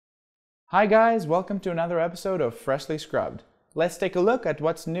Hi guys, welcome to another episode of Freshly Scrubbed. Let's take a look at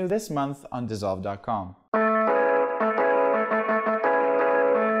what's new this month on Dissolve.com.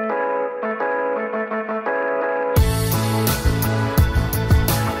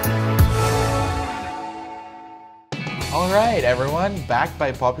 Alright everyone, back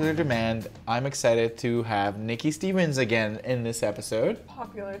by popular demand, I'm excited to have Nikki Stevens again in this episode.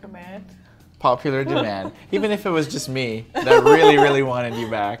 Popular demand. Popular demand. Even if it was just me that really wanted you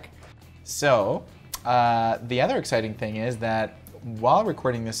back. So, the other exciting thing is that while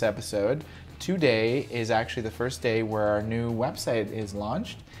recording this episode, today is actually the first day where our new website is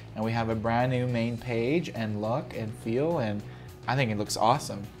launched, and we have a brand new main page and look and feel, and I think it looks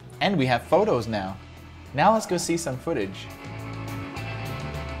awesome. And we have photos now. Now let's go see some footage.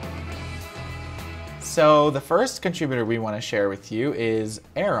 So the first contributor we want to share with you is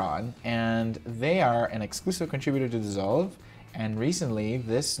Aaron, and they are an exclusive contributor to Dissolve. And recently,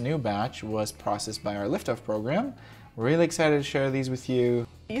 this new batch was processed by our Liftoff program. We're really excited to share these with you.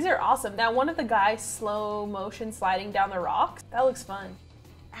 These are awesome. Now, one of the guys slow motion sliding down the rocks, that looks fun.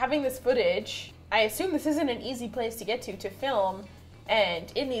 Having this footage, I assume this isn't an easy place to get to film.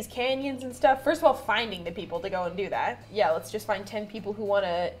 And in these canyons and stuff, first of all, finding the people to go and do that. Yeah, let's just find 10 people who want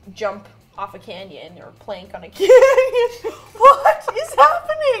to jump off a canyon or plank on a canyon. What is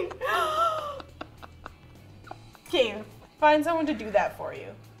happening? Okay. Find someone to do that for you.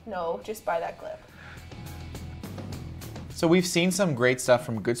 No, just buy that clip. So we've seen some great stuff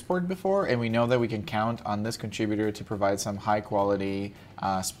from Good Sport before, and we know that we can count on this contributor to provide some high quality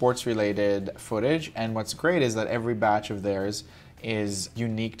sports related footage. And what's great is that every batch of theirs is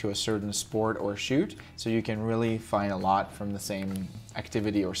unique to a certain sport or shoot, so you can really find a lot from the same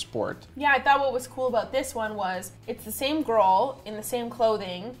activity or sport. Yeah, I thought what was cool about this one was it's the same girl in the same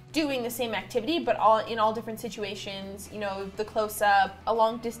clothing doing the same activity, but in all different situations. You know, the close-up, a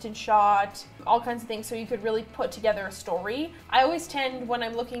long distance shot, all kinds of things, so you could really put together a story. I always tend, when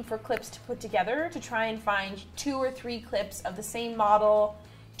I'm looking for clips to put together, to try and find 2 or 3 clips of the same model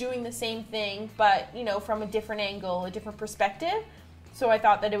doing the same thing, but you know, from a different angle, a different perspective. So I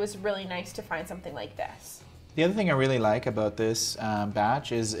thought that it was really nice to find something like this. The other thing I really like about this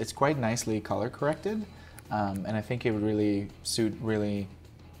batch is it's quite nicely color corrected, and I think it would really suit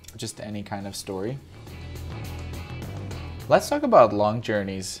just any kind of story. Let's talk about Long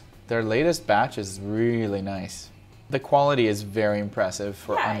Journeys. Their latest batch is really nice. The quality is very impressive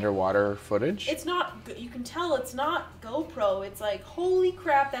for underwater footage. It's not, you can tell it's not GoPro. It's like, holy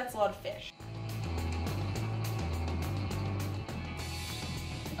crap, that's a lot of fish.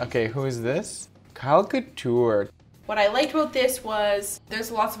 Okay, who is this? Kyle Couture. What I liked about this was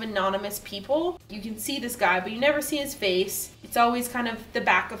there's lots of anonymous people. You can see this guy, but you never see his face. It's always kind of the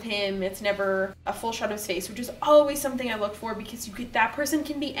back of him. It's never a full shot of his face, which is always something I look for because that person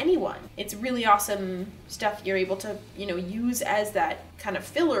can be anyone. It's really awesome stuff you're able to, you know, use as that kind of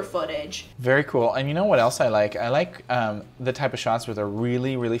filler footage. Very cool. And you know what else I like? I like the type of shots where they're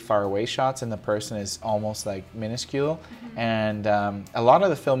really far away shots and the person is almost like minuscule. Mm-hmm. And a lot of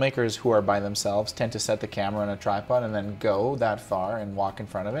the filmmakers who are by themselves tend to set the camera on a tripod and then go that far and walk in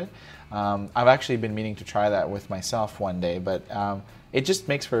front of it. I've actually been meaning to try that with myself one day, but it just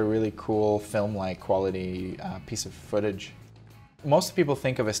makes for a really cool film-like quality piece of footage. Most people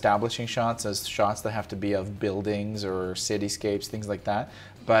think of establishing shots as shots that have to be of buildings or cityscapes, things like that.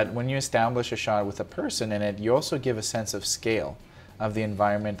 But when you establish a shot with a person in it, you also give a sense of scale of the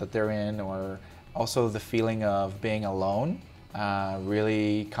environment that they're in, or also the feeling of being alone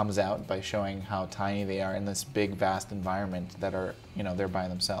really comes out by showing how tiny they are in this big, vast environment that are, you know, they're by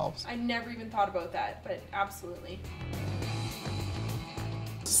themselves. I never even thought about that, but absolutely.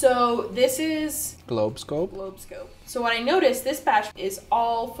 So this is Globe Scope. So what I noticed, this batch is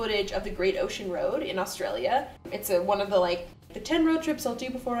all footage of the Great Ocean Road in Australia. It's one of the 10 road trips I'll do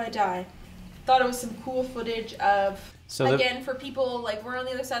before I die. Thought it was some cool footage of, again, for people, like, we're on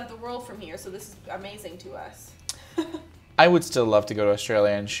the other side of the world from here, so this is amazing to us. I would still love to go to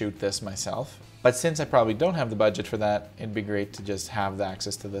Australia and shoot this myself, but since I probably don't have the budget for that, it'd be great to just have the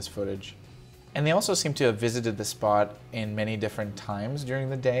access to this footage. And they also seem to have visited the spot in many different times during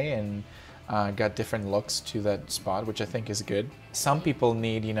the day and got different looks to that spot, which I think is good. Some people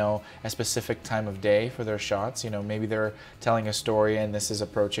need, you know, a specific time of day for their shots. You know, maybe they're telling a story and this is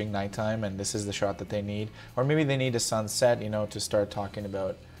approaching nighttime and this is the shot that they need. Or maybe they need a sunset, you know, to start talking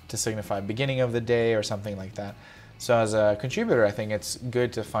about, to signify beginning of the day or something like that. So as a contributor, I think it's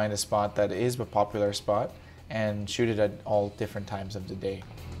good to find a spot that is a popular spot and shoot it at all different times of the day.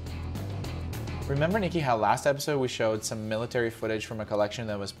 Remember, Nikki, how last episode we showed some military footage from a collection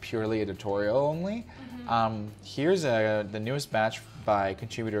that was purely editorial only? Mm-hmm. Here's the newest batch by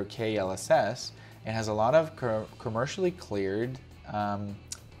contributor KLSS, it has a lot of commercially cleared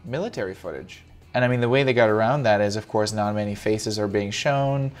military footage. And I mean, the way they got around that is, of course, not many faces are being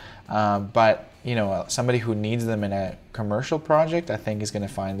shown, but you know, somebody who needs them in a commercial project, I think, is going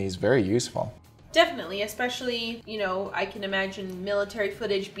to find these very useful. Definitely, especially, you know, I can imagine military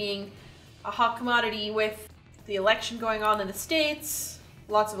footage being a hot commodity with the election going on in the States,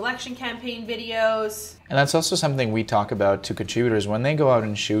 lots of election campaign videos. And that's also something we talk about to contributors when they go out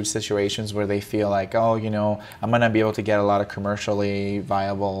and shoot situations where they feel like, oh, you know, I'm going to be able to get a lot of commercially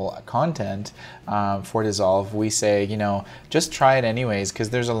viable content for Dissolve. We say, you know, just try it anyways, because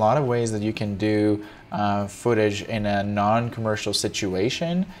there's a lot of ways that you can do footage in a non-commercial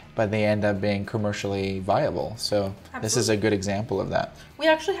situation, but they end up being commercially viable. So This is a good example of that. We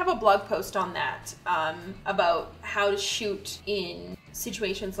actually have a blog post on that about how to shoot in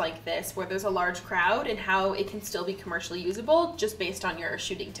situations like this where there's a large crowd and how it can still be commercially usable just based on your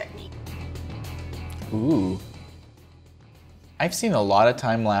shooting technique. Ooh. I've seen a lot of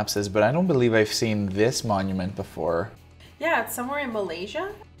time lapses, but I don't believe I've seen this monument before. Yeah, it's somewhere in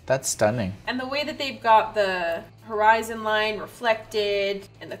Malaysia. That's stunning. And the way that they've got the horizon line reflected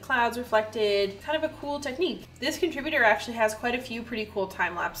and the clouds reflected, kind of a cool technique. This contributor actually has quite a few pretty cool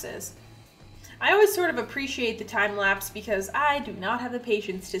time lapses. I always sort of appreciate the time lapse because I do not have the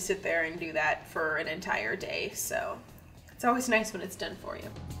patience to sit there and do that for an entire day, so it's always nice when it's done for you.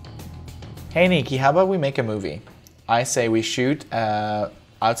 Hey Nikki, how about we make a movie? I say we shoot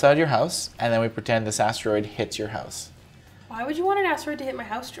outside your house and then we pretend this asteroid hits your house. Why would you want an asteroid to hit my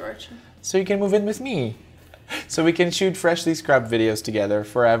house, George? So you can move in with me. So we can shoot freshly scrubbed videos together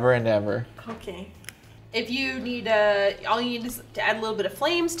forever and ever. Okay. If you need, all you need is to add a little bit of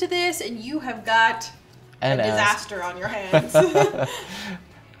flames to this, and you have got a disaster on your hands.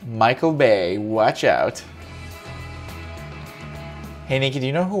 Michael Bay, watch out. Hey Nikki, do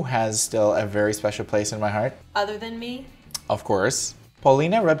you know who has still a very special place in my heart? Other than me? Of course.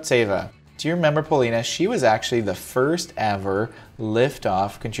 Paulina Reptseva. Do you remember Paulina? She was actually the first ever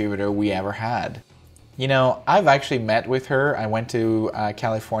liftoff contributor we ever had. You know, I've actually met with her. I went to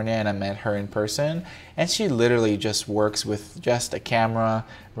California and I met her in person, and she literally just works with just a camera,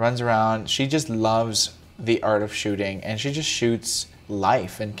 runs around. She just loves the art of shooting, and she just shoots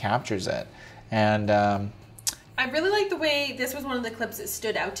life and captures it. And I really like the way this was one of the clips that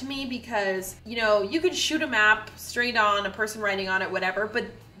stood out to me because, you know, you could shoot a map straight on, a person writing on it, whatever, but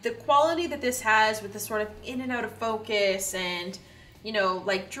the quality that this has with the sort of in and out of focus and, you know,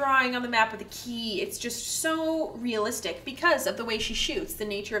 like drawing on the map with a key, it's just so realistic because of the way she shoots, the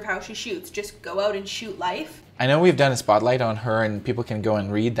nature of how she shoots. Just go out and shoot life. I know we've done a spotlight on her and people can go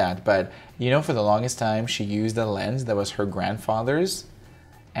and read that, but you know, for the longest time she used a lens that was her grandfather's,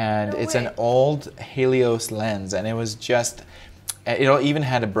 and it's an old Helios lens, and it was just, it even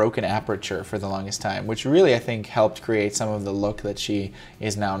had a broken aperture for the longest time, which really I think helped create some of the look that she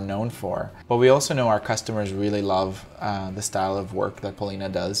is now known for. But we also know our customers really love the style of work that Paulina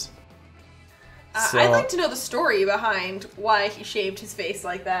does. I'd like to know the story behind why he shaved his face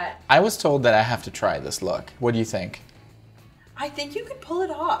like that. I was told that I have to try this look. What do you think? I think you could pull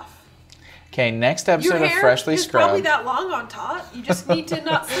it off. Okay, next episode of Freshly Scrubbed. Your hair is probably that long on top. You just need to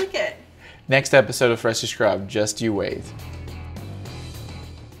not slick it. Next episode of Freshly Scrubbed, just you wait.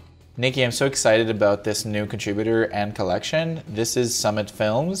 Nikki, I'm so excited about this new contributor and collection. This is Summit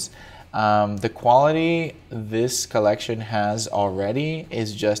Films. The quality this collection has already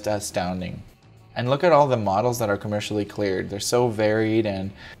is just astounding. And look at all the models that are commercially cleared. They're so varied,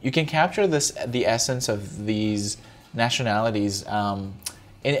 and you can capture the essence of these nationalities.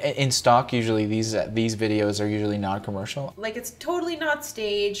 In stock, usually these videos are usually not commercial. Like, it's totally not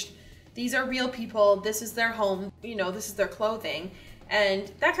staged. These are real people. This is their home. You know, this is their clothing.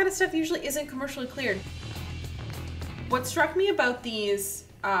 And that kind of stuff usually isn't commercially cleared. What struck me about these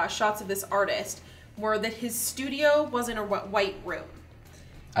shots of this artist were that his studio was in a white room.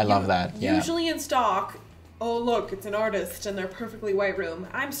 I love that, yeah. Usually in stock, oh look, it's an artist in their perfectly white room.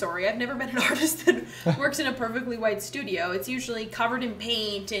 I'm sorry, I've never met an artist that works in a perfectly white studio. It's usually covered in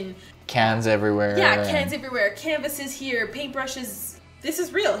paint and... cans everywhere. Yeah, cans everywhere. Canvases here, paintbrushes. This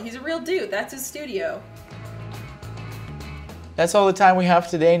is real. He's a real dude. That's his studio. That's all the time we have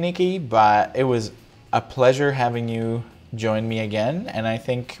today, Nikki, but it was a pleasure having you join me again, and I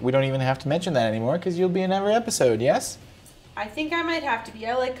think we don't even have to mention that anymore because you'll be in every episode, yes? I think I might have to be.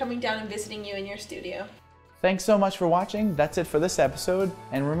 I like coming down and visiting you in your studio. Thanks so much for watching. That's it for this episode.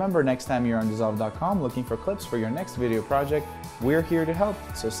 And remember, next time you're on Dissolve.com looking for clips for your next video project, we're here to help.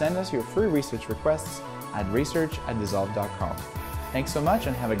 So send us your free research requests at research@dissolve.com. Thanks so much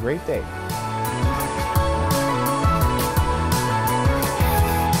and have a great day.